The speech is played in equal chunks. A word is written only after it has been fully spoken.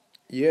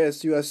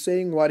Yes, you are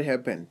saying what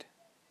happened.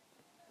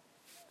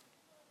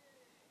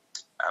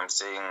 I'm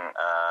saying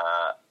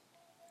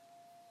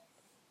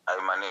I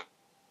managed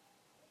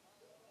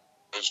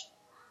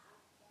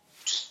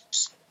to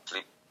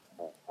sleep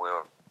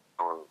well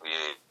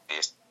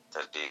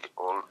yesterday.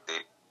 All day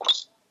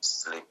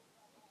sleep.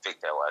 In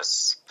fact, I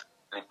was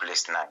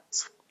sleepless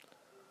nights.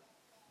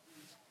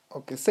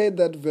 Okay, say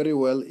that very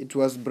well. It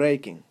was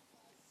breaking.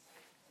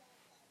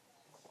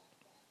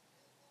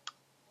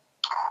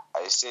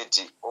 I said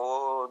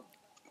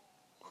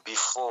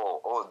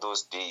before all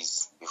those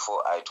days,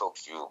 before I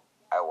talked to you,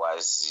 I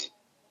was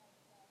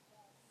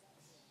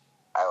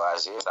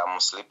having some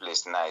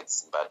sleepless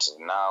nights, but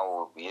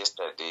now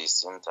yesterday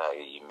since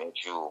I met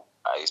you,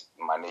 I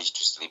managed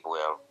to sleep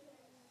well.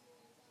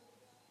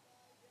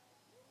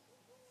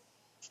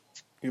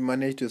 You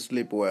managed to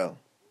sleep well.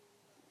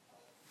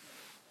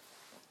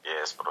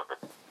 Yes, Prophet.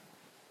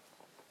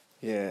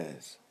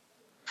 Yes.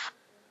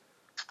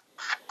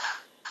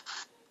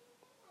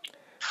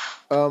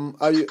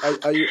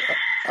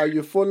 Are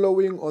you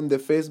following on the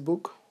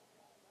Facebook?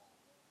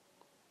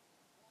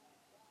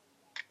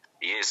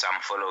 Yes, I'm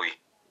following.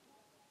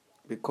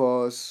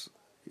 Because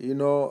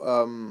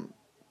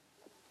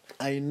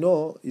I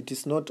know it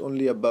is not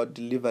only about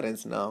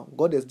deliverance now.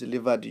 God has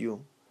delivered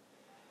you,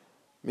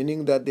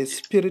 meaning that the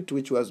spirit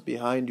which was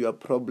behind your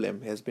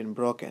problem has been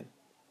broken.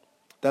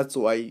 That's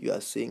why you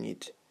are seeing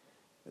it,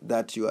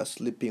 that you are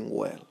sleeping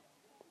well.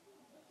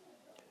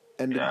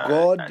 And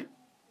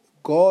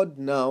God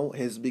now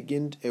has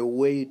begun a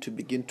way to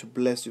begin to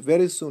bless you.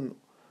 Very soon,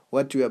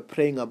 what you are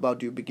praying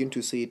about, you begin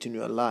to see it in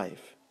your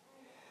life.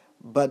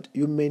 But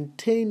you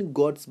maintain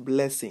God's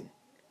blessing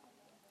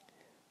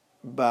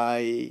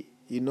by,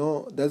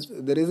 that's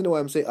the reason why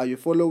I'm saying, are you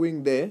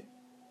following there?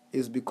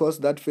 Is because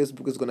that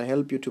Facebook is going to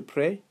help you to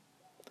pray.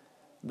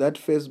 That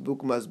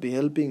Facebook must be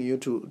helping you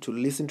to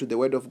listen to the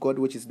word of God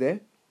which is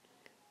there.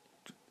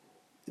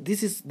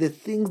 This is the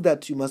things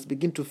that you must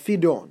begin to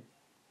feed on.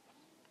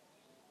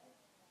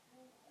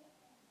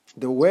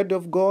 The word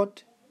of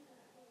God,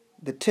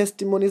 the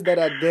testimonies that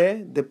are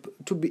there,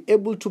 to be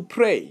able to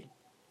pray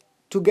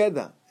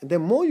together. The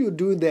more you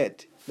do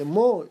that, the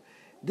more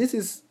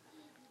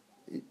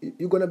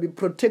you're going to be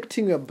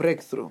protecting your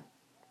breakthrough.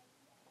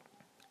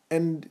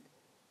 And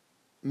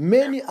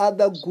many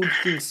other good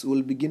things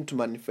will begin to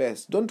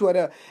manifest. Don't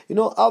worry.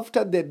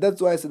 After that,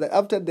 that's why I said that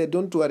after that,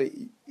 don't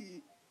worry.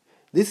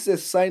 This is a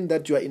sign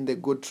that you are in the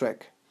good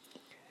track.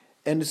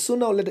 And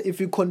sooner or later,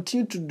 if you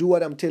continue to do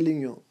what I'm telling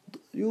you,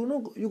 you're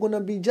going to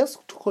be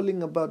just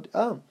calling about,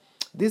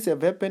 this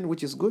have happened,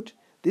 which is good.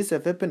 This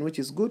have happened, which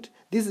is good.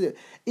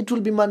 It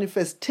will be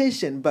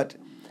manifestation, but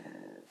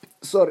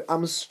sorry,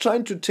 I'm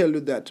trying to tell you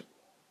that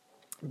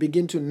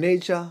begin to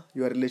nurture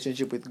your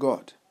relationship with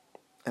God.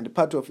 And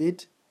part of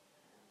it,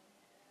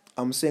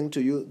 I'm saying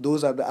to you,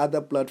 those are the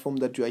other platforms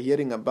that you are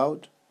hearing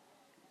about.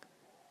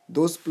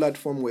 Those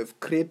platforms we've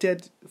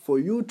created for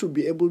you to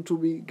be able to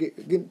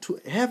begin to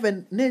have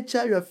and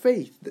nurture your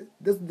faith.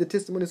 That's the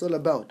testimony is all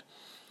about.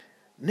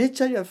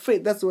 Nurture your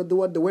faith. That's what the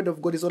word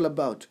of God is all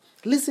about.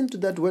 Listen to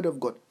that word of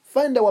God.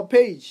 Find our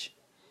page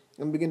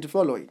and begin to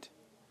follow it.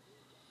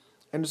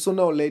 And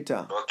sooner or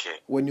later,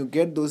 when you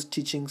get those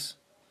teachings,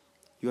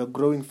 you are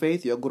growing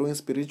faith, you are growing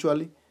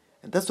spiritually,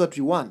 and that's what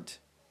we want.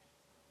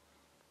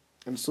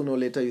 And sooner or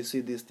later, you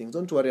see these things.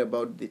 Don't worry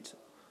about it.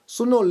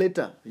 Sooner or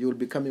later, you will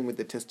be coming with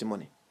a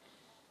testimony.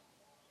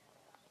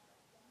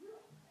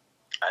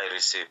 I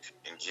receive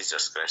in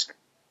Jesus Christ.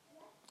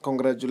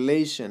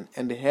 Congratulations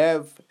and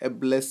have a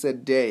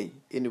blessed day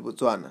in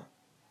Botswana.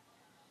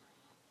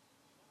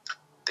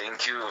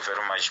 Thank you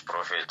very much,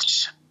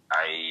 Prophet.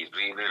 I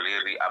really,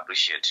 really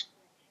appreciate.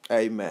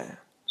 Amen.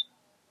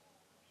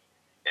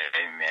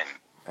 Amen.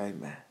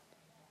 Amen.